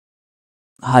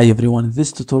Hi everyone, in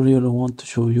this tutorial I want to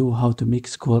show you how to make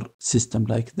score system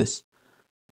like this.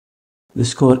 The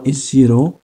score is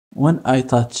 0. When I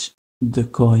touch the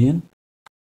coin,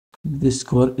 the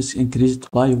score is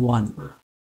increased by 1.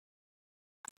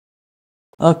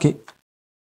 Okay.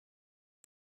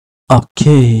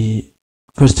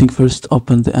 First thing first,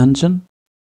 open the engine.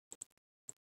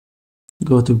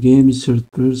 Go to game,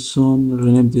 third person,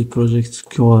 rename the project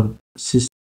score system.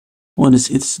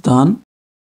 Once it's done,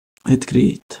 hit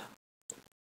create.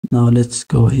 Now let's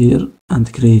go here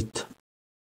and create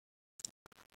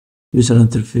user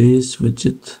interface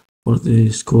widget for the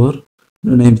score.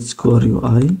 Rename it score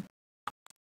UI.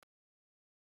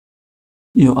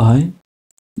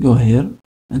 Go here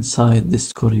inside this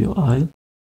score UI,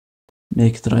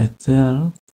 make it right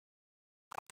there.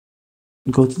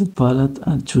 Go to the palette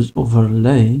and choose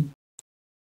overlay.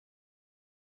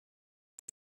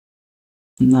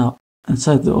 Now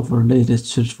inside the overlay, let's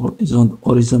search for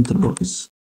horizontal box.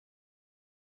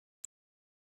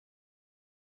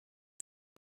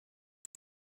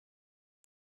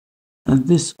 And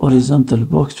this horizontal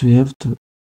box we have to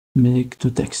make to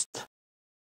text.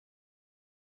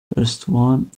 First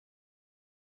one.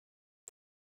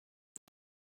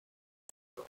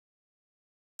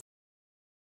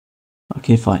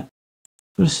 Okay, fine.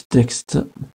 First text,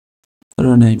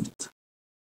 rename it.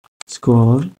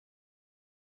 Score.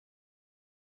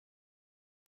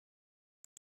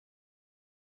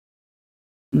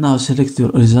 Now select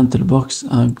your horizontal box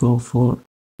and go for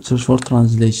search for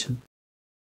translation.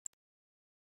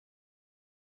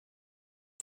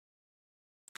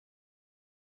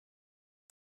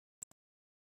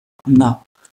 Now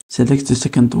select the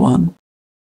second one,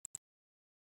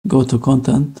 go to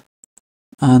content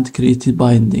and create a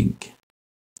binding.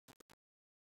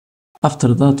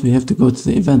 After that we have to go to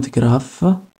the event graph,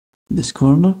 this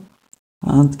corner,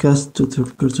 and cast to the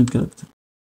person character.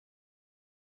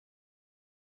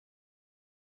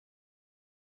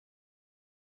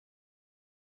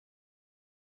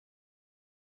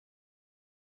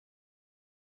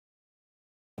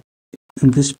 In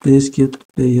this place get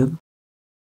player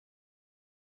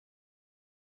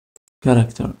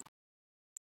character.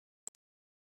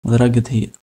 Drag it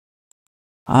here.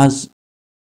 As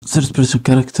third person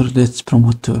character, let's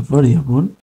promote to a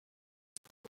variable.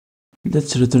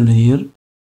 Let's return here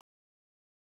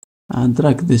and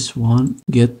drag this one,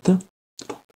 get.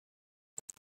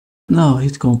 Now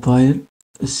hit compile,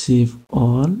 save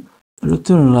all,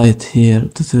 return right here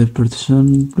to third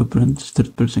person, blueprint,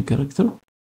 third person character.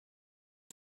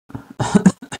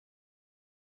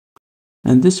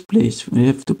 In this place we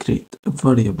have to create a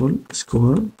variable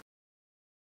score.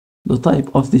 The type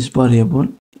of this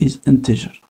variable is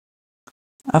integer.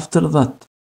 After that,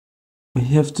 we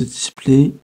have to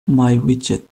display my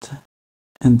widget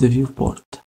in the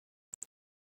viewport.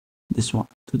 This one.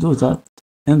 To do that,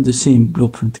 in the same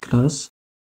blueprint class,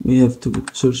 we have to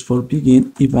search for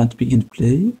begin event begin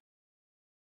play.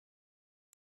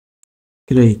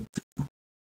 Create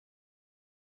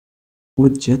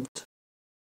widget.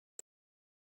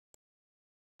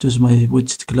 Choose my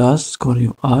widget class, score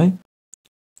UI.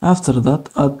 After that,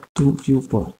 add to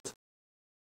viewport.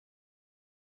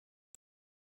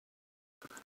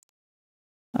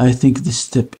 I think this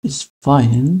step is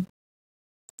fine.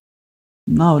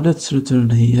 Now let's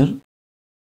return here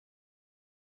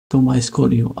to my score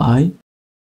UI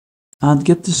and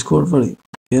get the score variable.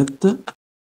 Get the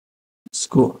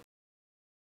score.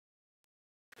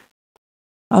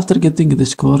 After getting the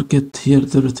score, get here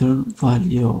the return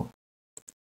value.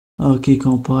 Okay,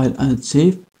 compile and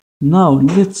save. Now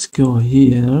let's go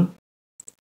here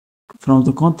from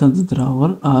the content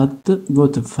drawer, go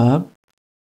to fab,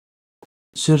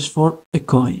 search for a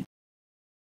coin.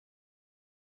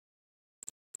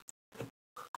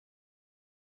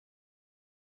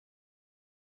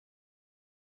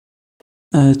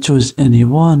 Choose any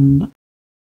one.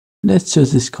 Let's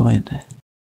choose this coin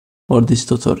for this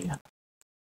tutorial.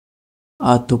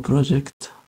 Add to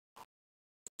project.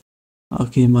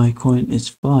 Okay, my coin is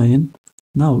fine.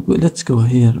 Now let's go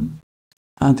here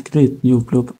and create new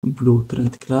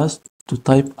blueprint class to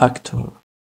type actor.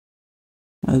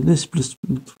 And this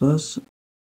plus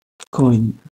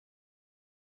coin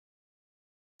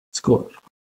score.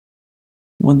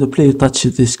 When the player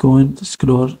touches this coin, the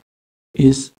score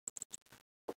is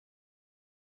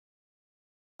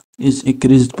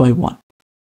increased by 1.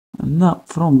 And now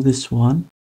from this one,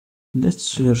 let's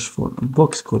search for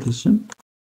box collision.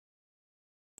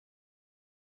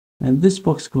 And this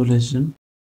box collision,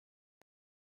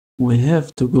 we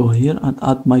have to go here and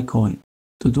add my coin.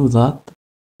 To do that,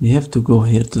 we have to go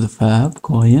here to the fab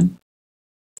coin,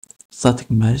 static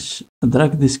mesh,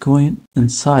 drag this coin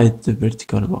inside the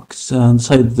vertical box,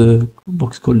 inside the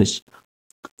box collision.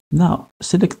 Now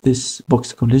select this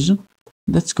box collision.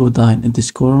 Let's go down in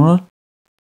this corner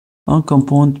on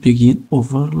component begin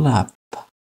overlap.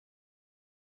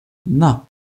 Now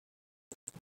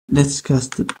let's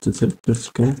cast it to the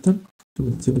person character, to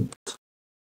the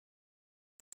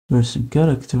person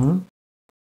character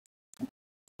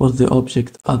for the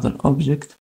object other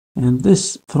object, and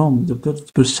this from the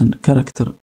third person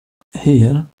character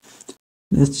here.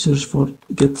 Let's search for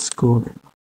get score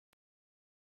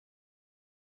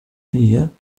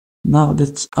here. Now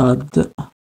let's add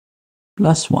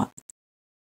 +1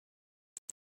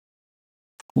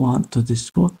 to this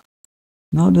score.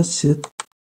 Now let's set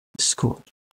score.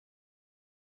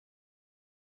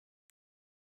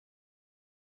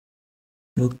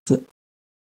 Set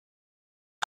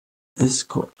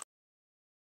score.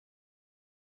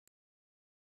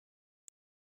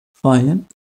 Fine.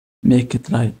 Make it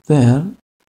right there.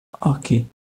 Okay.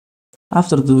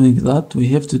 After doing that, we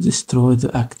have to destroy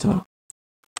the actor.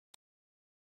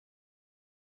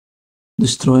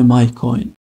 Destroy my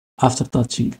coin after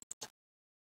touching it.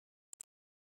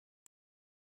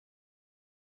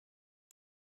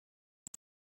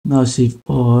 Now save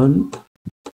all.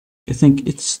 I think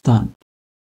it's done.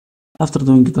 After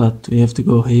doing that, we have to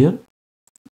go here,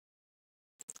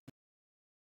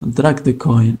 drag the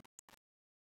coin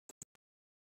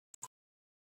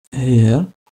here,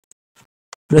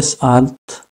 press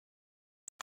Alt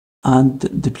and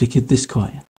duplicate this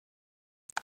coin,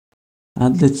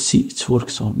 and let's see it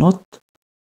works or not.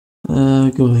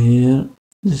 Go here.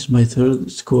 This is my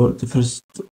third score. The first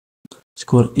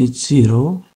score is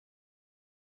 0.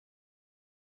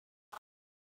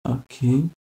 Okay.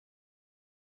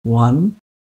 1,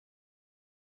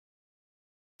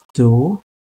 2.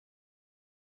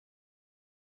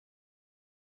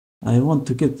 I want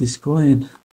to get this coin,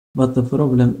 but the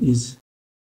problem is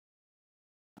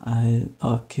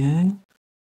okay.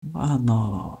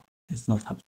 No, it's not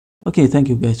happening. Okay, thank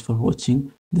you guys for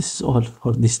watching. This is all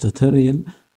for this tutorial.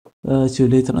 See you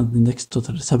later on the next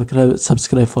tutorial.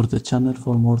 Subscribe for the channel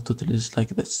for more tutorials like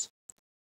this.